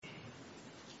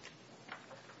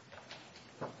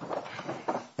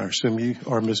I assume you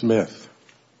are Ms. Smith.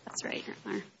 That's right, Your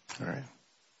Honor. All right.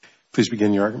 Please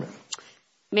begin your argument.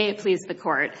 May it please the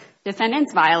Court.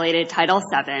 Defendants violated Title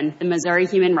VII, the Missouri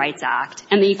Human Rights Act,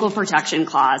 and the Equal Protection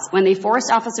Clause when they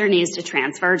forced Officer Naes to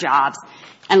transfer jobs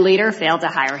and later failed to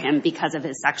hire him because of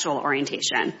his sexual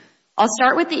orientation. I'll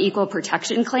start with the Equal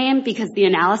Protection claim because the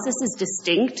analysis is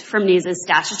distinct from Naes'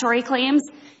 statutory claims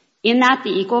in that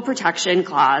the Equal Protection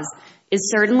Clause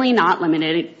is certainly not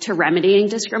limited to remedying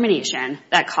discrimination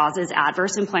that causes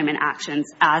adverse employment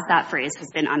actions as that phrase has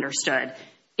been understood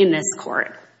in this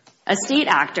Court. A state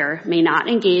actor may not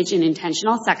engage in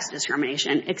intentional sex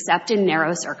discrimination except in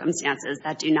narrow circumstances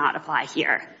that do not apply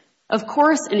here. Of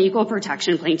course, an equal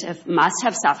protection plaintiff must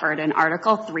have suffered an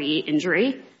Article III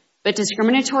injury, but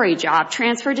discriminatory job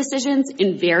transfer decisions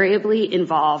invariably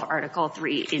involve Article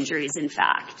III injuries in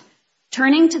fact.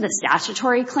 Turning to the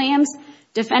statutory claims,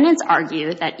 defendants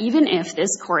argue that even if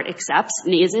this Court accepts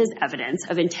Naes' evidence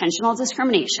of intentional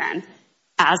discrimination,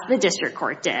 as the district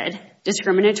court did,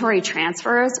 discriminatory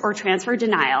transfers or transfer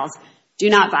denials do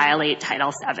not violate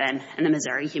Title VII and the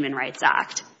Missouri Human Rights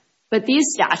Act. But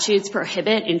these statutes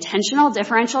prohibit intentional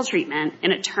differential treatment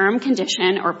in a term,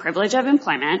 condition, or privilege of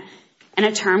employment, and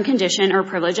a term, condition, or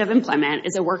privilege of employment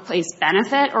is a workplace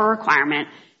benefit or requirement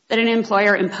that an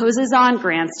employer imposes on,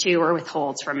 grants to, or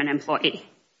withholds from an employee.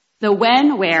 The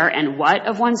when, where, and what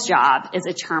of one's job is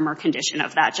a term or condition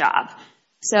of that job.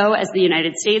 So, as the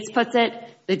United States puts it,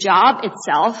 the job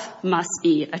itself must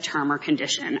be a term or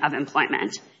condition of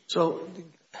employment. So,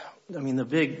 I mean, the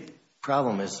big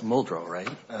problem is Muldrow, right?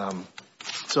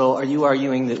 So are you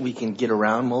arguing that we can get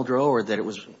around Muldrow, or that it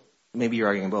was, maybe you're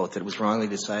arguing both, that it was wrongly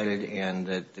decided and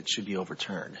that it should be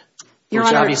overturned? Your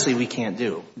Which Honor, obviously we can't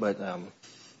do, but...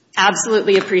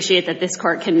 Absolutely appreciate that this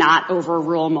Court cannot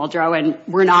overrule Muldrow, and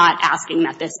we're not asking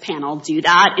that this panel do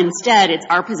that. Instead, it's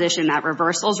our position that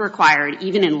reversal is required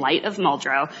even in light of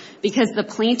Muldrow because the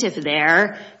plaintiff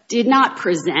there did not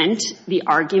present the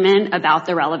argument about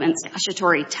the relevant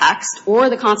statutory text or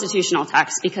the constitutional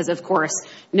text because, of course,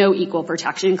 no equal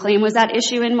protection claim was at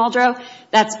issue in Muldrow.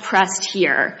 That's pressed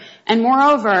here. And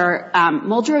moreover,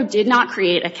 Muldrow did not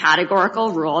create a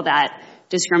categorical rule that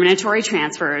discriminatory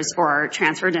transfers or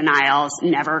transfer denials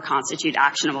never constitute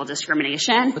actionable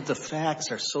discrimination. But the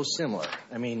facts are so similar.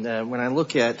 I mean, when I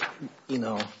look at,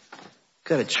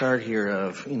 got a chart here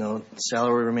of,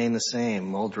 salary remain the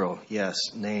same, Muldrow, yes,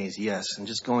 Naes, yes. And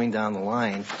just going down the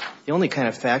line, the only kind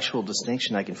of factual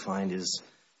distinction I can find is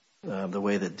the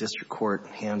way the district court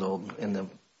handled in the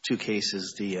two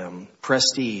cases the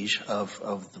prestige of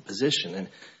the position. And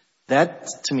that,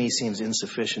 to me, seems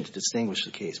insufficient to distinguish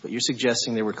the case. But you're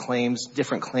suggesting there were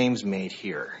different claims made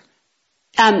here.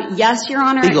 Yes, Your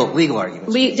Honor. Legal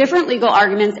arguments. Different legal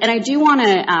arguments. And I do want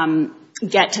to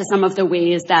get to some of the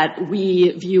ways that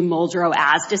we view Muldrow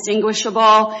as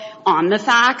distinguishable on the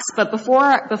facts. But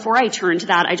before I turn to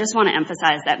that, I just want to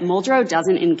emphasize that Muldrow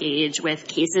doesn't engage with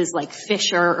cases like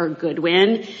Fisher or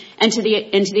Goodwin. And to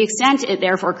the extent it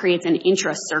therefore creates an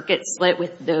intra-circuit split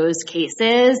with those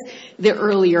cases, the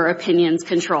earlier opinions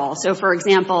control. So, for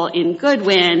example, in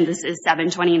Goodwin, this is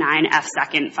 729 F.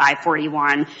 2nd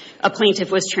 541, a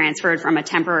plaintiff was transferred from a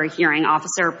temporary hearing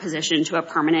officer position to a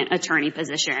permanent attorney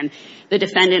position. The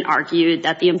defendant argued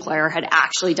that the employer had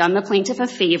actually done the plaintiff a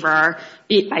favor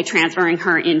by transferring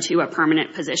her into a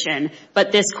permanent position.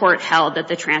 But this court held that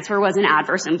the transfer was an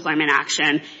adverse employment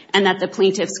action and that the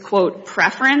plaintiff's, quote,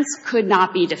 preference could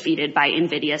not be defeated by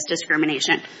invidious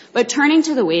discrimination. But turning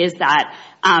to the ways that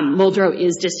Muldrow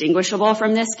is distinguishable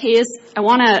from this case, I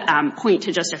want to point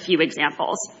to just a few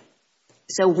examples.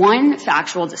 So one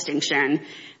factual distinction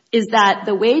is that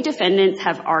the way defendants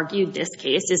have argued this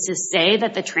case is to say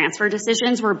that the transfer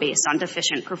decisions were based on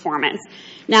deficient performance.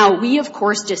 Now, we, of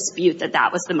course, dispute that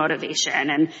that was the motivation,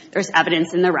 and there's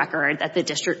evidence in the record that the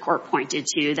district court pointed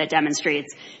to that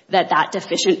demonstrates that that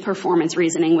deficient performance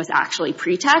reasoning was actually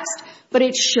pretext. But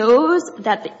it shows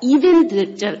that even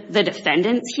the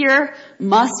defendants here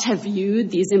must have viewed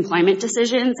these employment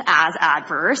decisions as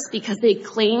adverse because they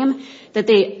claim that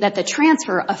the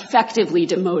transfer effectively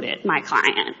demoted my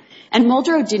client. And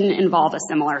Muldrow didn't involve a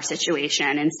similar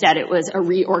situation. Instead, it was a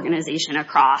reorganization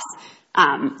across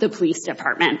the police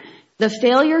department. The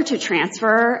failure to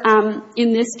transfer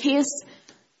in this case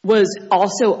was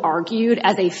also argued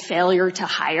as a failure to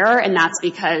hire, and that's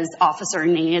because Officer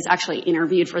Naes actually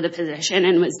interviewed for the position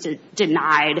and was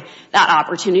denied that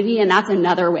opportunity. And that's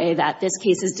another way that this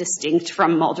case is distinct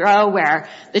from Muldrow, where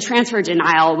the transfer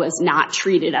denial was not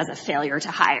treated as a failure to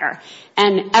hire.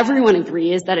 And everyone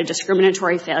agrees that a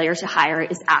discriminatory failure to hire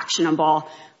is actionable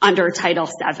under Title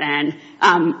VII,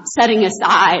 setting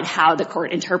aside how the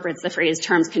court interprets the phrase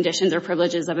terms, conditions, or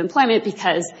privileges of employment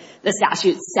because the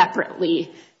statute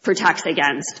separately protects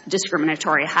against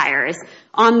discriminatory hires.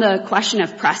 On the question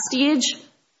of prestige,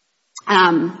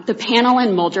 the panel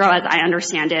in Muldrow, as I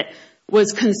understand it,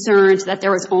 was concerned that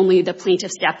there was only the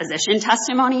plaintiff's deposition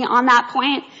testimony on that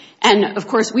point. And, of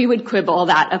course, we would quibble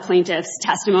that a plaintiff's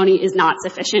testimony is not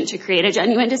sufficient to create a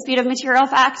genuine dispute of material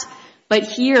fact. But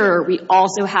here we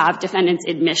also have defendant's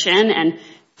admission, and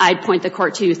I'd point the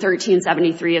court to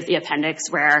 1373 of the appendix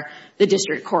where the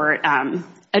district court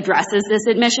addresses this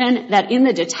admission, that in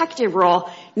the detective role,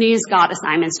 Naes got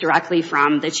assignments directly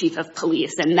from the chief of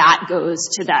police, and that goes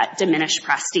to that diminished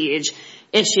prestige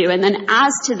issue. And then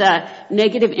as to the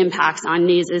negative impacts on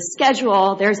Naes'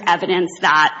 schedule, there's evidence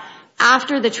that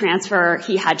after the transfer,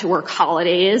 he had to work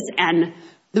holidays, and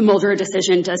the Muldrow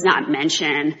decision does not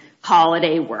mention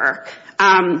holiday work.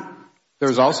 There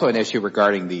was also an issue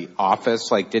regarding the office.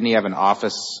 Like, didn't he have an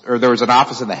office, or there was an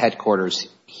office in the headquarters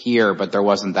here, but there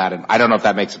wasn't that. I don't know if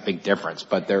that makes a big difference,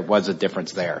 but there was a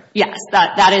difference there. Yes,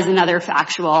 that is another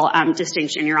factual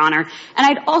distinction, Your Honor. And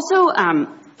I'd also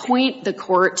point the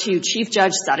court to Chief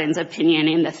Judge Sutton's opinion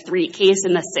in the Threat case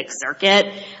in the Sixth Circuit.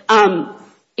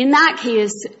 In that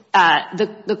case,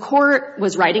 the court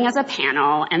was writing as a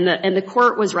panel, and the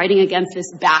court was writing against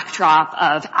this backdrop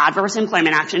of adverse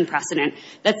employment action precedent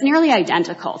that's nearly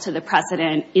identical to the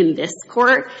precedent in this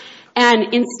court.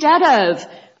 And instead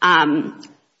of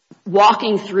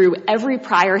walking through every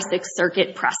prior Sixth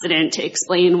Circuit precedent to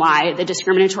explain why the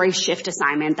discriminatory shift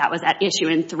assignment that was at issue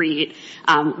in Threat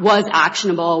was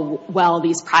actionable, well,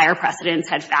 these prior precedents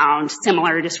had found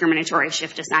similar discriminatory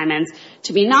shift assignments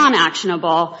to be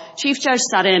non-actionable, Chief Judge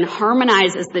Sutton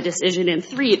harmonizes the decision in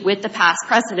Threat with the past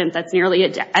precedent that's nearly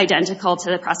identical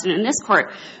to the precedent in this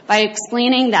court by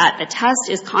explaining that the test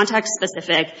is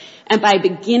context-specific and by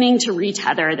beginning to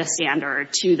retether the standard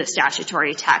to the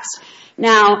statutory text.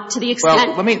 Now, to the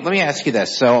extent— Well, let me ask you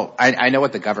this. So I know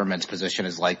what the government's position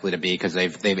is likely to be because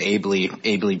they've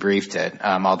ably briefed it,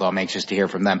 although I'm anxious to hear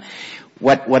from them.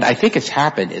 What I think has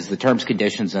happened is the terms,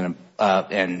 conditions, and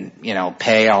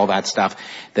pay, all that stuff,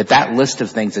 that list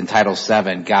of things in Title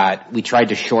VII we tried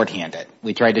to shorthand it.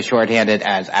 We tried to shorthand it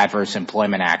as adverse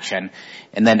employment action,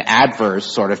 and then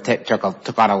adverse sort of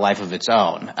took on a life of its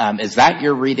own. Is that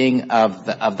your reading of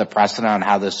the precedent on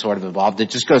how this sort of evolved?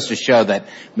 It just goes to show that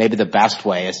maybe the best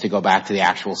way is to go back to the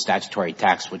actual statutory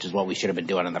text, which is what we should have been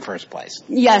doing in the first place.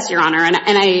 Yes, Your Honor, and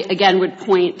I again would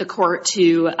point the court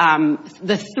to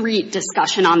the Threat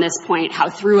discussion on this point, how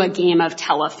through a game of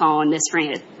telephone, this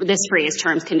phrase,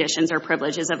 terms, conditions, or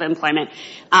privileges of employment,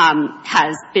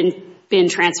 has been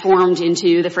transformed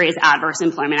into the phrase adverse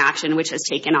employment action, which has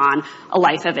taken on a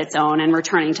life of its own and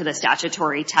returning to the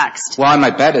statutory text. Well, and my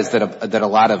bet is that a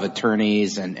lot of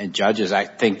attorneys and judges, I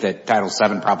think that Title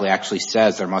VII probably actually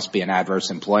says there must be an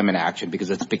adverse employment action because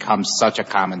it's become such a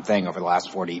common thing over the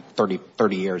last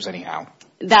 30 years anyhow.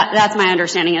 That's my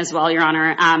understanding as well, Your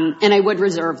Honor. And I would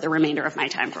reserve the remainder of my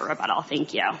time for rebuttal.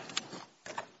 Thank you.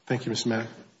 Thank you, Ms. Mack.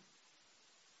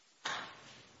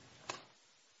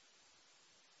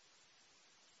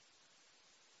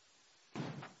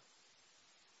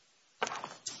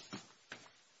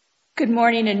 Good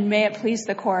morning, and may it please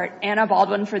the Court. Anna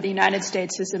Baldwin for the United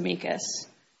States as amicus.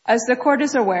 As the Court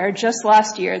is aware, just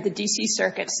last year, the D.C.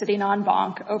 Circuit, sitting en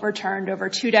banc, overturned over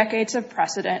 2 decades of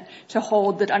precedent to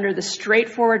hold that under the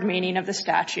straightforward meaning of the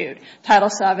statute, Title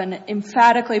VII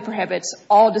emphatically prohibits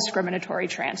all discriminatory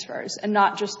transfers, and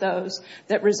not just those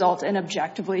that result in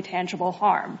objectively tangible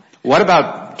harm. What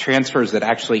about transfers that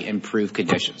actually improve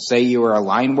conditions? Say you were a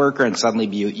line worker and suddenly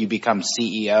you become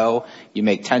CEO, you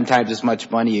make 10 times as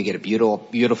much money, you get a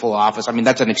beautiful office. I mean,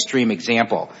 that's an extreme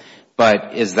example.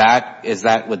 But would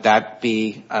that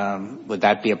be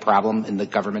a problem in the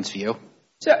government's view?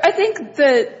 So I think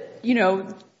that,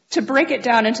 to break it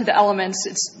down into the elements,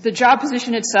 it's the job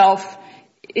position itself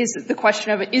is the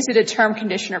question of, is it a term,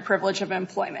 condition, or privilege of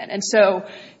employment? And so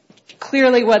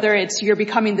clearly, whether it's you're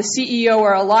becoming the CEO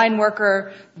or a line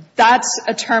worker, that's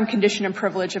a term, condition, and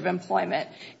privilege of employment.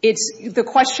 It's the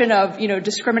question of,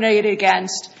 discriminated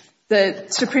against. The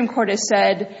Supreme Court has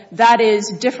said that is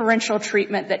differential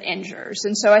treatment that injures.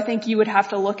 And so I think you would have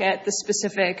to look at the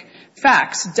specific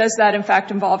facts. Does that, in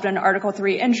fact, involve an Article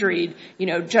III injury?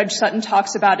 Judge Sutton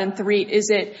talks about in Threat, is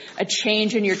it a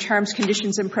change in your terms,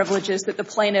 conditions, and privileges that the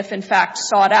plaintiff, in fact,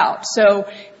 sought out? So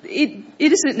it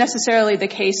isn't necessarily the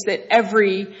case that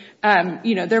every,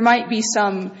 there might be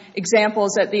some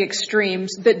examples at the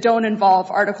extremes that don't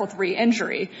involve Article III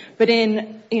injury. But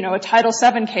in, a Title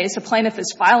VII case, a plaintiff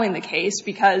is filing the case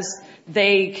because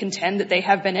they contend that they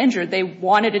have been injured. They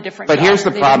wanted a different job. But here's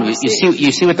the problem.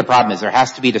 You see what the problem is. There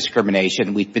has to be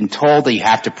discrimination. We've been told that you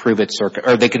have to prove it,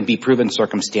 or they can be proven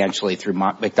circumstantially through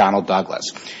McDonnell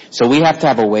Douglas. So we have to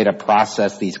have a way to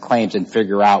process these claims and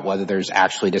figure out whether there's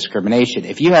actually discrimination.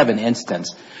 If you have an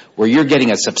instance where you're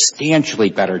getting a substantially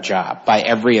better job by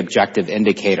every objective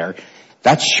indicator,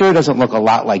 that sure doesn't look a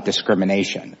lot like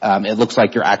discrimination. It looks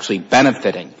like you're actually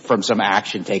benefiting from some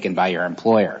action taken by your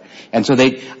employer. And so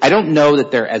I don't know that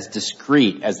they're as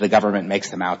discreet as the government makes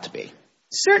them out to be.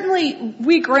 Certainly,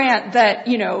 we grant that,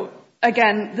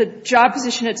 again, the job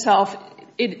position itself,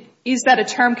 is that a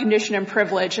term, condition, and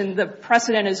privilege, and the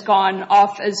precedent has gone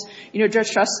off as,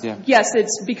 Judge Truss, yes,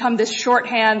 it's become this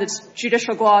shorthand, this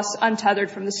judicial gloss untethered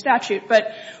from the statute, but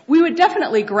we would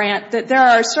definitely grant that there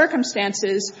are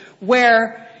circumstances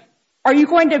where are you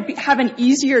going to have an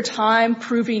easier time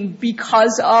proving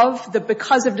because of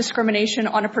discrimination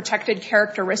on a protected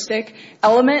characteristic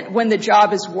element when the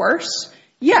job is worse?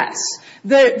 Yes.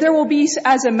 There will be,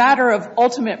 as a matter of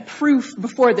ultimate proof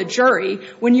before the jury,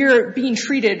 when you're being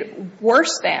treated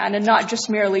worse than and not just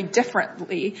merely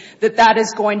differently, that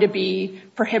is going to be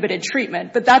prohibited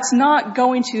treatment. But that's not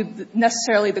going to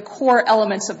necessarily the core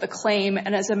elements of the claim,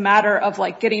 and as a matter of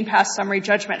getting past summary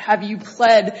judgment, have you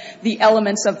pled the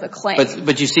elements of the claim?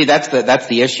 But you see, that's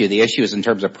the issue. The issue is in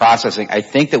terms of processing. I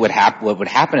think that what would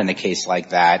happen in a case like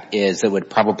that is it would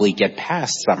probably get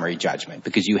past summary judgment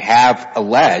because you have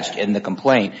alleged in the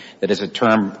complaint that as a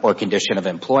term or condition of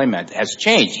employment has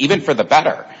changed, even for the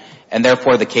better, and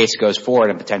therefore the case goes forward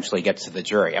and potentially gets to the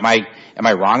jury. Am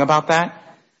I wrong about that?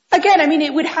 Again,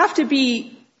 it would have to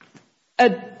be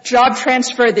a job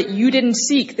transfer that you didn't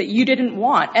seek, that you didn't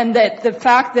want, and that the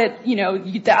fact that,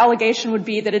 the allegation would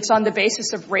be that it's on the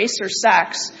basis of race or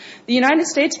sex. The United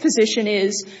States position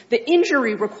is the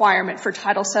injury requirement for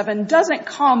Title VII doesn't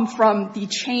come from the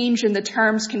change in the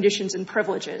terms, conditions, and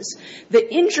privileges.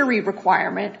 The injury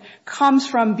requirement comes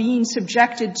from being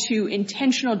subjected to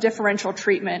intentional differential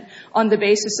treatment on the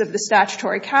basis of the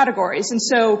statutory categories. And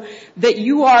so that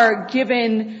you are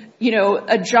given,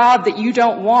 a job that you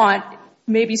don't want,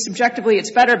 maybe subjectively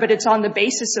it's better, but it's on the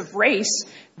basis of race,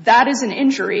 that is an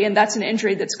injury, and that's an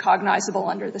injury that's cognizable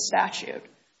under the statute.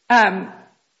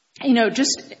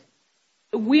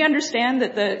 We understand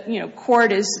that the,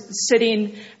 court is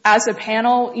sitting as a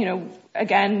panel.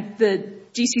 Again, the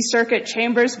D.C. Circuit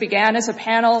chambers began as a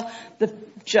panel.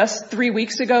 Just 3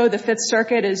 weeks ago, the Fifth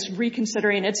Circuit is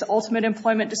reconsidering its ultimate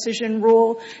employment decision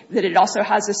rule, that it also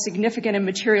has a significant and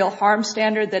material harm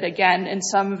standard that, again, in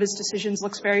some of its decisions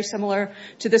looks very similar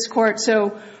to this court.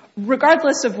 So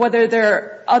regardless of whether there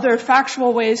are other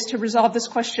factual ways to resolve this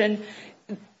question,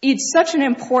 it's such an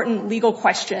important legal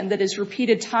question that is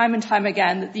repeated time and time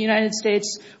again that the United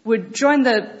States would join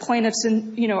the plaintiffs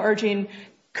in, urging,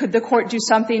 could the court do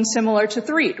something similar to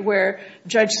Threat, where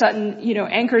Judge Sutton,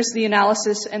 anchors the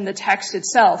analysis and the text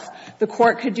itself? The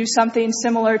court could do something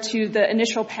similar to the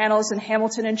initial panels in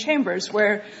Hamilton and Chambers,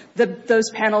 where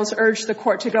those panels urged the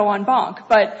court to go en banc.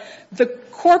 But the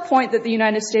core point that the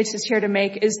United States is here to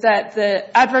make is that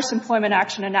the adverse employment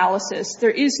action analysis,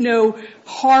 there is no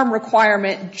harm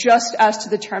requirement just as to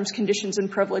the terms, conditions, and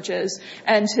privileges,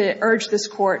 and to urge this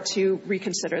court to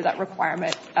reconsider that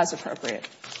requirement as appropriate.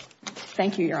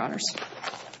 Thank you, Your Honors.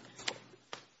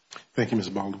 Thank you, Ms.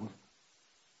 Baldwin.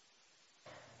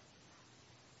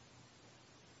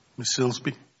 Ms.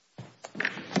 Silsby.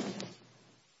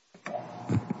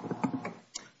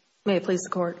 May it please the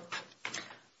Court.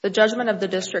 The judgment of the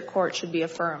District Court should be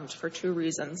affirmed for 2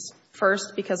 reasons.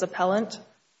 First, because Appellant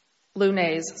Lou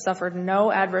Naes suffered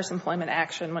no adverse employment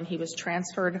action when he was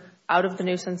transferred out of the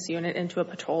nuisance unit into a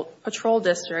patrol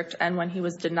district and when he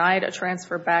was denied a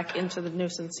transfer back into the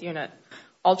nuisance unit.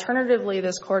 Alternatively,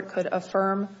 this Court could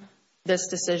affirm this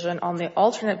decision on the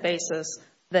alternate basis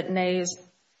that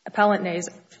Appellant Naes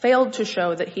failed to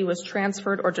show that he was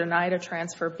transferred or denied a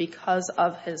transfer because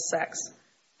of his sex.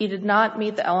 He did not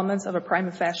meet the elements of a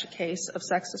prima facie case of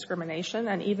sex discrimination,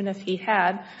 and even if he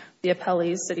had, the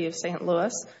appellees, City of St.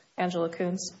 Louis, Angela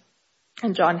Kuntz,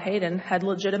 and John Hayden, had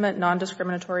legitimate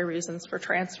non-discriminatory reasons for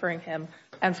transferring him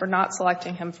and for not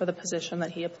selecting him for the position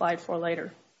that he applied for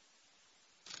later.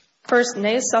 First,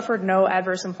 Naes suffered no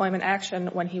adverse employment action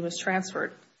when he was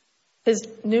transferred. His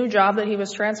new job that he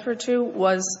was transferred to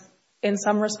was in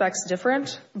some respects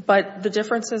different, but the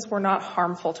differences were not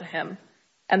harmful to him,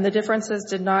 and the differences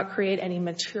did not create any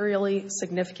materially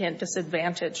significant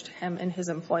disadvantage to him in his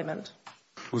employment.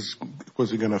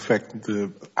 Was it going to affect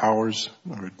the hours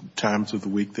or times of the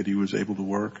week that he was able to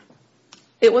work?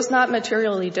 It was not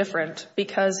materially different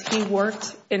because he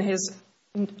worked in his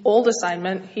old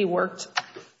assignment. He worked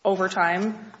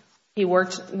overtime. He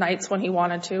worked nights when he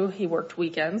wanted to. He worked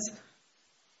weekends.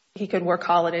 He could work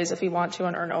holidays if he wanted to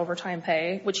and earn overtime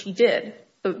pay, which he did.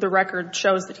 The record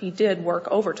shows that he did work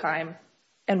overtime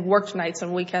and worked nights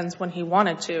and weekends when he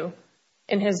wanted to.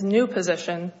 In his new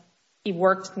position, he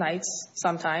worked nights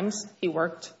sometimes. He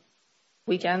worked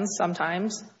weekends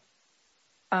sometimes.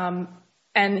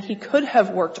 And he could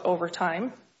have worked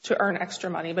overtime to earn extra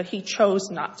money, but he chose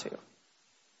not to.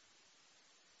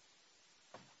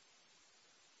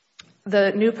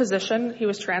 The new position he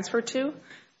was transferred to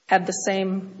had the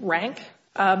same rank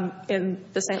in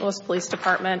the St. Louis Police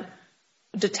Department.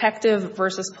 Detective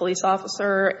versus police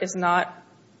officer is not,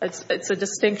 it's a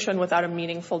distinction without a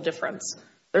meaningful difference.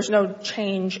 There's no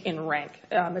change in rank.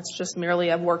 It's just merely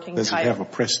a working title. Does it have a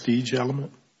prestige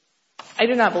element? I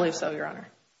do not believe so, Your Honor.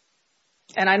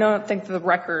 And I don't think the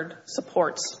record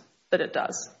supports that it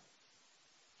does.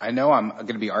 I know I'm going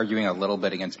to be arguing a little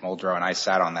bit against Muldrow, and I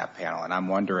sat on that panel, and I'm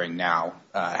wondering now,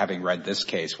 having read this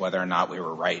case, whether or not we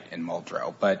were right in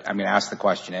Muldrow. But I'm going to ask the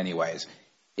question anyways.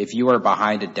 If you are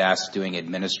behind a desk doing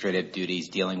administrative duties,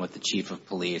 dealing with the chief of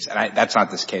police, and that's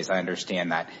not this case, I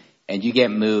understand that, and you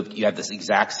get moved, you have this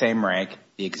exact same rank,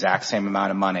 the exact same amount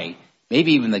of money,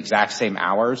 maybe even the exact same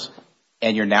hours,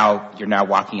 and you're now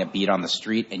walking a beat on the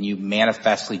street, and you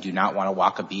manifestly do not want to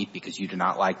walk a beat because you do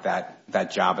not like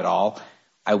that job at all,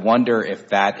 I wonder if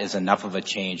that is enough of a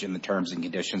change in the terms and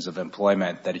conditions of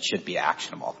employment that it should be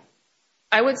actionable.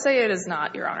 I would say it is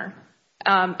not, Your Honor.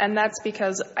 And that's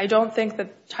because I don't think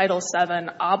that Title VII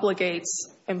obligates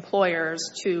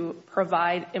employers to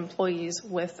provide employees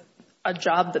with a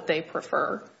job that they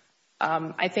prefer.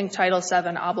 I think Title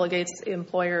VII obligates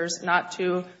employers not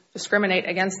to discriminate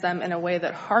against them in a way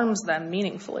that harms them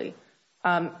meaningfully.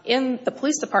 In the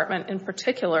police department in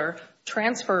particular,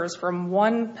 transfers from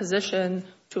one position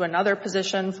to another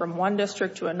position, from one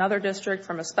district to another district,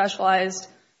 from a specialized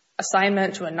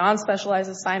assignment to a non-specialized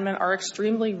assignment are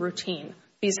extremely routine.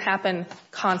 These happen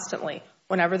constantly.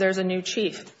 Whenever there's a new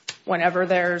chief, whenever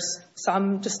there's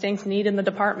some distinct need in the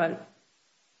department,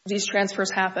 these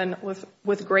transfers happen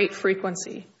with great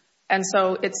frequency. And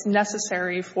so it's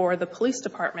necessary for the police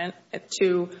department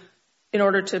in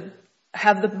order to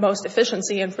have the most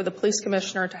efficiency and for the police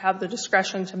commissioner to have the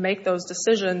discretion to make those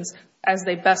decisions as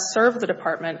they best serve the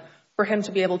department, for him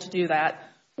to be able to do that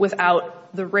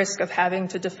without the risk of having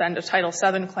to defend a Title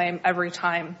VII claim every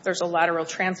time there's a lateral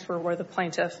transfer where the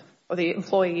plaintiff or the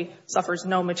employee suffers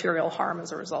no material harm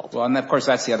as a result. Well, and of course,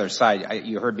 that's the other side.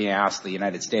 You heard me ask the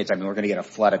United States, we're going to get a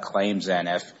flood of claims in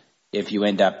if you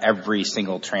end up every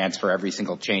single transfer, every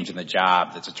single change in the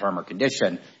job that's a term or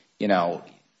condition,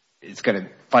 it's going to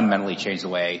fundamentally change the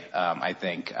way, I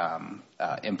think,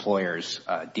 employers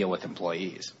deal with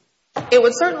employees. It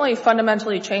would certainly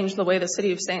fundamentally change the way the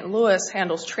city of St. Louis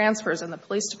handles transfers in the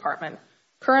police department.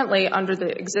 Currently, under the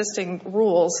existing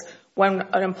rules, when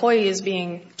an employee is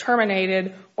being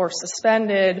terminated or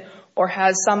suspended or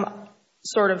has some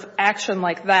sort of action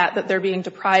like that they're being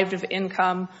deprived of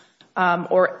income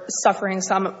or suffering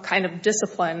some kind of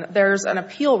discipline, there's an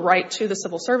appeal right to the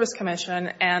Civil Service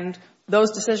Commission, and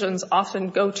those decisions often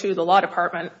go to the law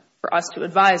department for us to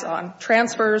advise on.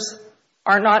 Transfers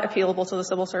are not appealable to the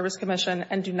Civil Service Commission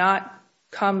and do not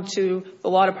come to the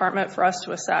law department for us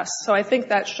to assess. So I think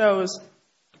that shows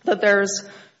that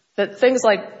that things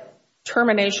like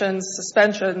terminations,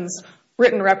 suspensions,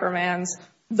 written reprimands,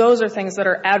 those are things that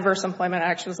are adverse employment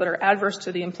actions that are adverse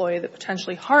to the employee that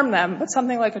potentially harm them. But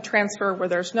something like a transfer where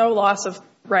there's no loss of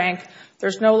rank,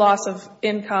 there's no loss of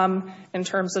income in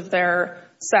terms of their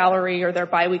salary or their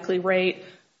biweekly rate,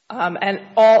 and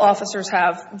all officers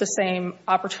have the same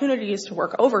opportunities to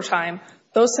work overtime,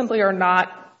 those simply are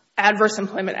not adverse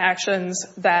employment actions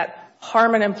that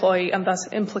harm an employee and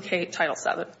thus implicate Title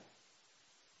VII.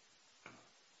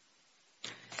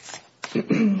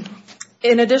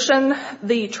 In addition,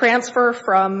 the transfer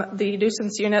from the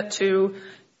nuisance unit to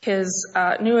his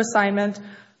new assignment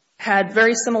had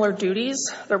very similar duties.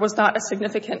 There was not a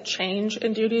significant change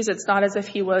in duties. It's not as if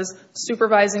he was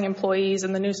supervising employees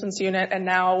in the nuisance unit and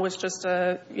now was just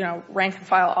a rank and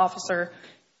file officer.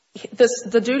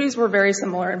 The duties were very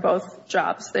similar in both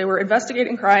jobs. They were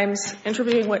investigating crimes,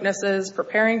 interviewing witnesses,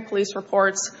 preparing police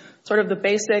reports, sort of the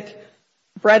basic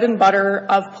bread and butter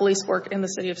of police work in the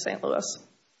city of St. Louis.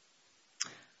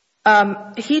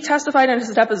 He testified in his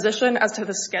deposition as to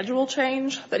the schedule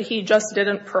change that he just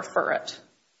didn't prefer it.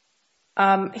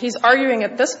 He's arguing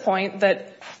at this point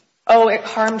that it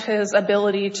harmed his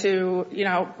ability to,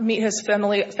 meet his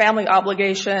family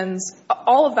obligations.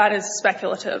 All of that is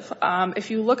speculative.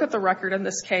 If you look at the record in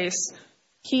this case,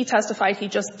 he testified he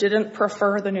just didn't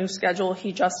prefer the new schedule.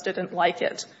 He just didn't like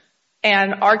it.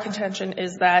 And our contention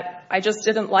is that I just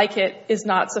didn't like it is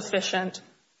not sufficient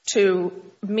to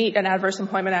meet an adverse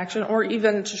employment action or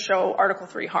even to show Article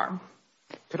III harm.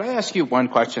 Could I ask you one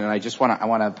question? And I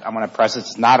want to press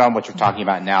it's not on what you're talking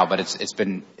about now, but it's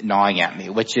been gnawing at me,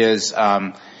 which is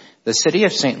the city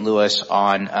of St. Louis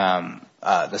on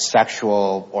the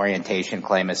sexual orientation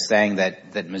claim is saying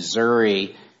that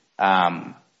Missouri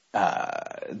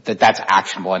that's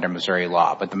actionable under Missouri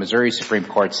law. But the Missouri Supreme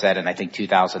Court said in, I think,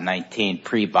 2019,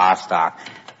 pre-Bostock,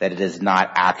 that it is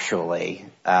not actually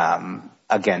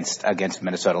against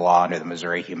Minnesota law under the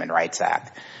Missouri Human Rights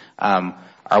Act.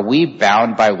 Are we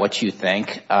bound by what you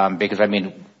think? Because,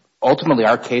 ultimately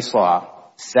our case law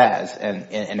says, and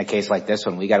in a case like this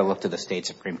one, we got to look to the state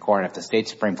Supreme Court. And if the state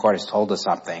Supreme Court has told us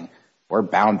something, we're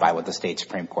bound by what the state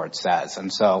Supreme Court says.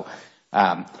 And so,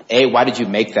 A, why did you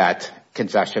make that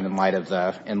concession in light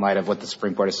of what the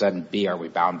Supreme Court has said, and B, are we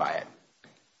bound by it?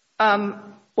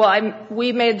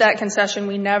 We made that concession.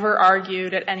 We never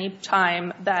argued at any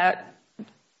time that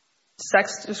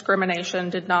sex discrimination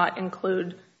did not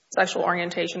include sexual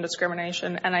orientation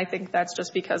discrimination, and I think that's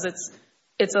just because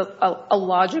it's a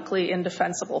logically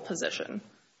indefensible position.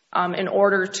 In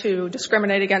order to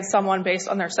discriminate against someone based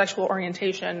on their sexual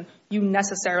orientation, you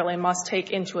necessarily must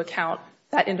take into account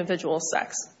that individual's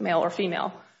sex, male or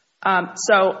female.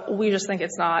 So we just think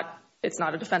it's not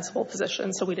a defensible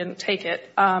position, so we didn't take it.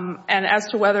 And as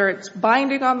to whether it's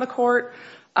binding on the court,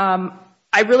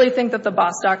 I really think that the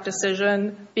Bostock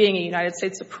decision, being a United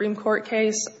States Supreme Court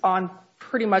case on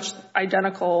pretty much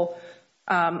identical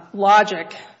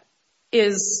logic,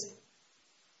 is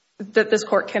that this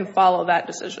court can follow that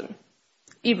decision,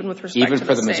 even with respect to the state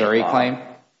law. Even for the Missouri claim?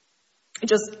 It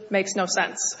just makes no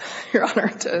sense, Your Honor,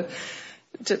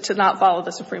 to not follow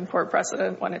the Supreme Court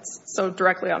precedent when it's so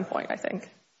directly on point, I think.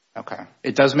 Okay.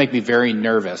 It does make me very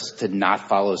nervous to not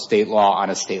follow state law on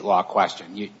a state law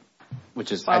question,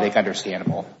 which is, I think,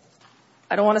 understandable.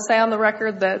 I don't want to say on the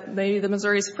record that maybe the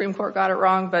Missouri Supreme Court got it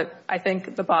wrong, but I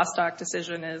think the Bostock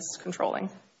decision is controlling.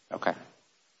 Okay.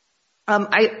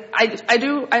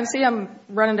 I see I'm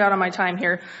running down on my time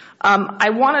here. I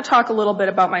want to talk a little bit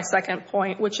about my second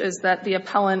point, which is that the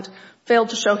appellant failed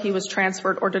to show he was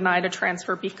transferred or denied a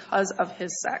transfer because of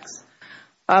his sex.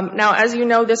 Now, as you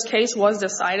know, this case was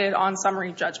decided on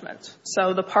summary judgment.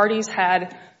 So the parties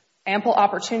had ample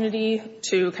opportunity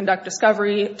to conduct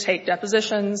discovery, take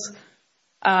depositions,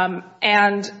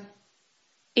 and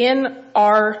in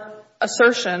our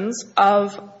assertions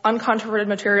of uncontroverted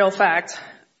material fact,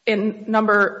 in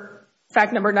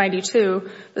fact number 92,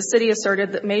 the city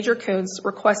asserted that Major Kuntz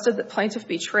requested that plaintiff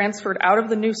be transferred out of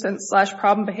the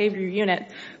nuisance/problem behavior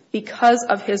unit because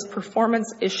of his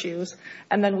performance issues,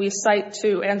 and then we cite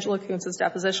to Angela Kuntz's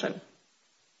deposition.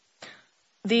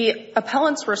 The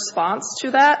appellant's response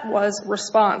to that was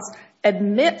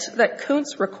admit that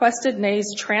Kuntz requested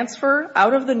Naes transfer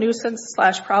out of the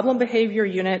nuisance/problem behavior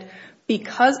unit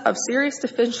because of serious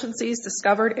deficiencies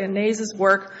discovered in Naes'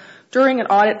 work during an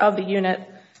audit of the unit,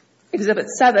 Exhibit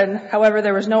 7. However,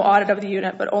 there was no audit of the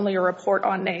unit, but only a report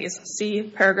on Naes. See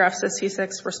paragraph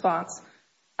 66 response.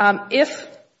 If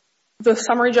the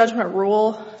summary judgment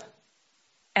rule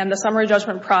and the summary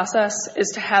judgment process is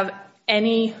to have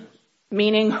any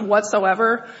meaning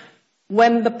whatsoever,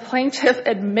 when the plaintiff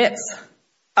admits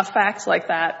a fact like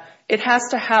that, it has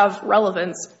to have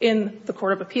relevance in the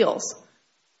Court of Appeals.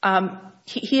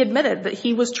 He admitted that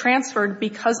he was transferred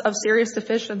because of serious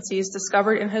deficiencies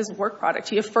discovered in his work product.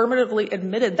 He affirmatively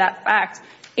admitted that fact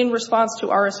in response to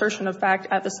our assertion of fact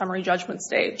at the summary judgment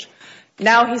stage.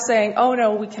 Now he's saying, oh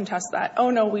no, we contest that.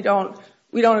 Oh no, we don't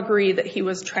agree that he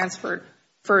was transferred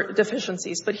for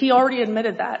deficiencies. But he already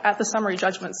admitted that at the summary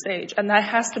judgment stage, and that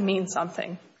has to mean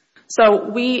something.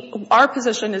 So our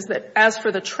position is that as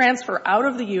for the transfer out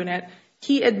of the unit,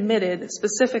 he admitted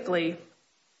specifically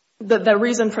that the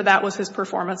reason for that was his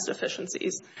performance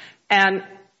deficiencies. And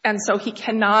so he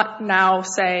cannot now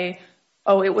say,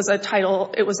 oh, it was a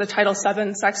Title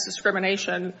VII sex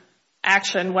discrimination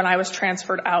action when I was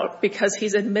transferred out, because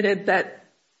he's admitted that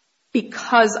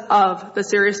because of the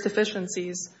serious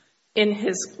deficiencies in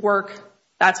his work,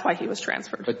 that's why he was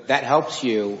transferred. But that helps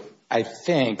you, I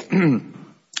think,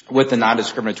 with the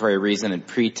non-discriminatory reason and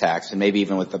pretext, and maybe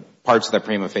even with the parts of the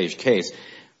prima facie case.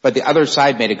 But the other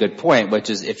side made a good point, which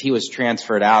is if he was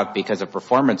transferred out because of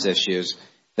performance issues,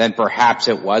 then perhaps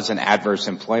it was an adverse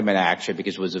employment action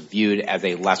because it was viewed as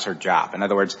a lesser job. In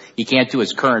other words, he can't do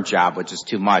his current job, which is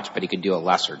too much, but he could do a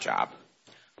lesser job.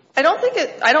 I don't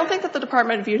think that the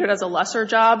department viewed it as a lesser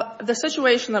job. The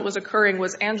situation that was occurring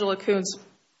was Angela Kuntz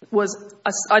was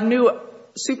a new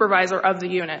supervisor of the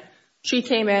unit. She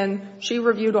came in, she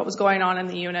reviewed what was going on in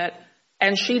the unit,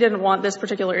 and she didn't want this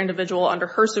particular individual under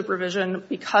her supervision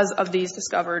because of these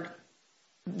discovered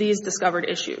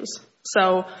issues.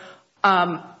 So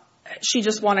she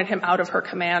just wanted him out of her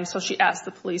command, so she asked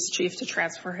the police chief to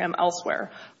transfer him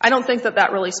elsewhere. I don't think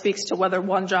that really speaks to whether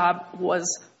one job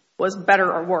was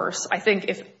better or worse. I think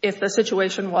if the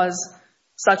situation was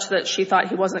such that she thought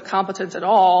he wasn't competent at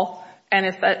all, and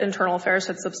if that internal affairs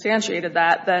had substantiated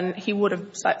that, then he would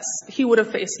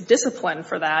have faced discipline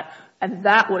for that, and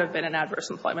that would have been an adverse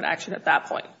employment action at that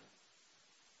point.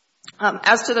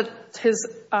 As to his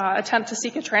attempt to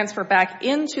seek a transfer back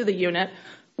into the unit,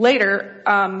 later,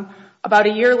 about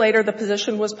a year later, the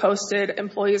position was posted.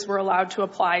 Employees were allowed to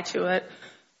apply to it.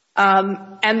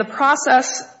 And the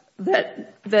process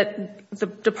that the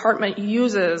department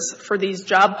uses for these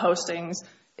job postings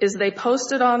is they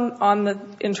post it on the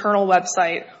internal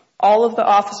website. All of the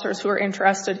officers who are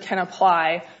interested can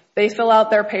apply. They fill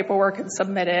out their paperwork and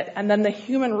submit it, and then the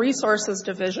Human Resources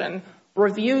Division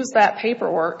reviews that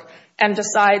paperwork and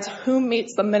decides who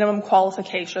meets the minimum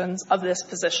qualifications of this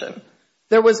position.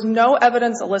 There was no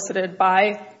evidence elicited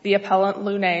by the appellant,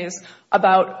 Naes,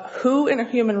 about who in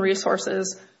Human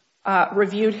Resources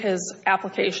reviewed his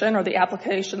application or the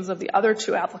applications of the other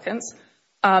two applicants.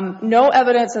 No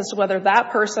evidence as to whether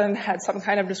that person had some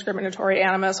kind of discriminatory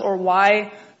animus or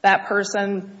why that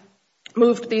person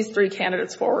moved these three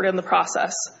candidates forward in the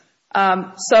process.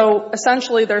 So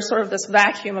essentially there's sort of this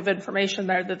vacuum of information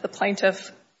there that the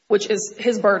plaintiff, which is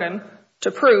his burden,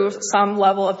 to prove some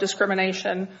level of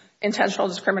discrimination, intentional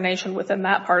discrimination within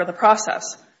that part of the process.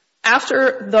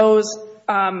 After those,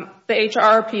 the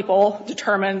HR people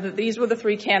determined that these were the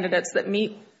three candidates that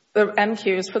meet the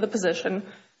NQs for the position,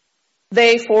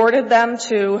 they forwarded them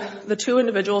to the two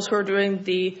individuals who are doing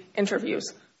the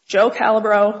interviews, Joe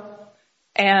Calabro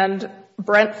and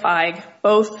Brent Feig,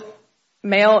 both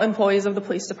male employees of the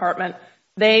police department.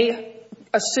 They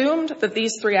assumed that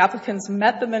these three applicants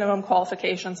met the minimum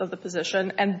qualifications of the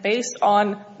position, and based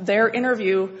on their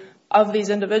interview of these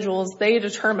individuals, they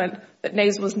determined that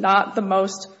Naes was not the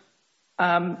most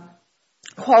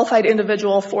qualified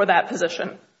individual for that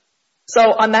position. So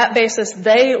on that basis,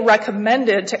 they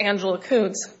recommended to Angela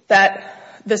Kuntz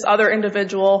that this other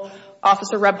individual,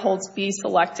 Officer Rebholz, be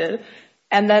selected,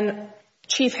 and then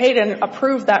Chief Hayden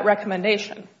approved that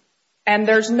recommendation. And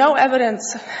there's no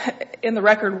evidence in the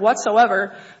record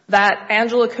whatsoever that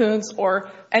Angela Kuntz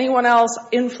or anyone else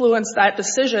influenced that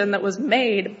decision that was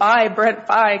made by Brent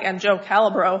Feig and Joe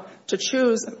Calabro to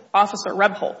choose Officer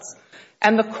Rebholz.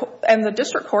 And the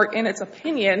district court, in its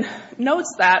opinion,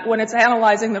 notes that when it's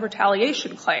analyzing the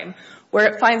retaliation claim, where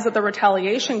it finds that the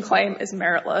retaliation claim is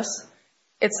meritless,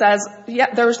 it says,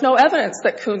 yeah, there's no evidence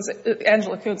that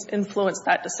Angela Kuntz influenced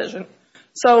that decision.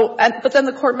 So, but then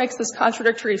the court makes this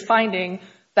contradictory finding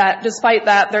that despite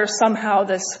that, there's somehow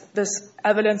this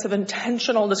evidence of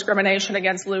intentional discrimination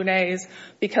against Naes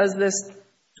because this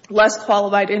less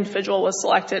qualified individual was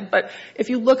selected. But if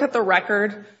you look at the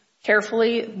record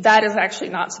carefully, that is actually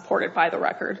not supported by the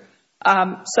record.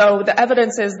 So the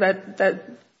evidence is that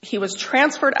he was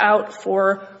transferred out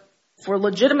for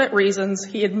legitimate reasons.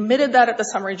 He admitted that at the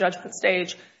summary judgment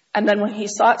stage. And then when he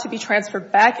sought to be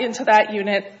transferred back into that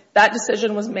unit, that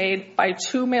decision was made by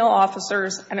two male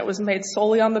officers, and it was made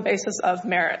solely on the basis of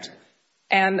merit.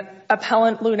 And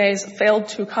Appellant Naes failed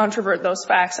to controvert those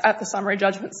facts at the summary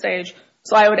judgment stage.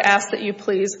 So I would ask that you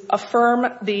please affirm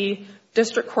the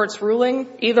district court's ruling,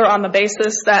 either on the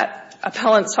basis that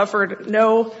appellant suffered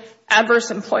no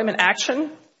adverse employment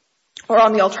action, or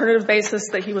on the alternative basis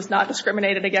that he was not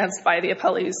discriminated against by the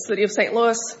appellees, City of St.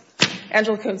 Louis,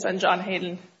 Angela Kuntz, and John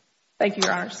Hayden. Thank you,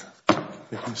 Your Honors.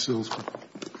 Thank you, Silsby.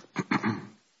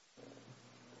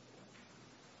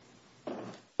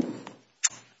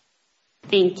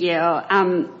 Thank you.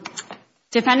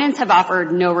 Defendants have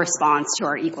offered no response to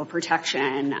our equal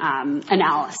protection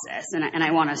analysis, and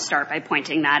I want to start by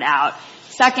pointing that out.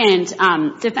 Second,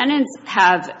 defendants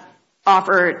have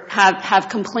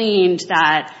complained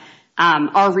that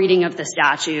our reading of the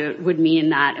statute would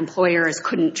mean that employers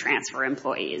couldn't transfer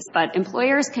employees. But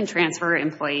employers can transfer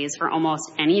employees for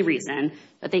almost any reason,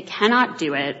 but they cannot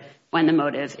do it when the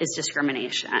motive is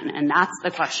discrimination. And that's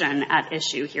the question at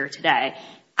issue here today.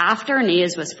 After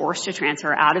Naes was forced to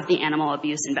transfer out of the animal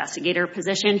abuse investigator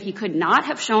position, he could not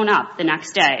have shown up the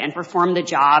next day and performed the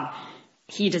job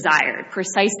he desired,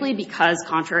 precisely because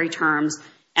contrary terms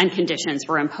and conditions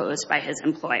were imposed by his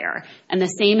employer. And the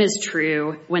same is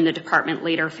true when the department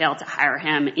later failed to hire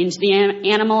him into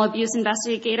the animal abuse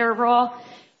investigator role.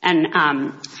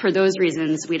 And for those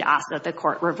reasons, we'd ask that the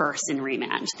court reverse and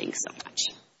remand. Thanks so much.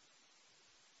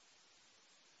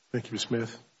 Thank you, Ms.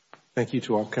 Smith. Thank you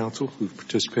to all counsel who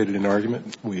participated in the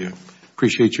argument. We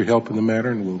appreciate your help in the matter,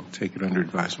 and we'll take it under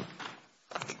advisement.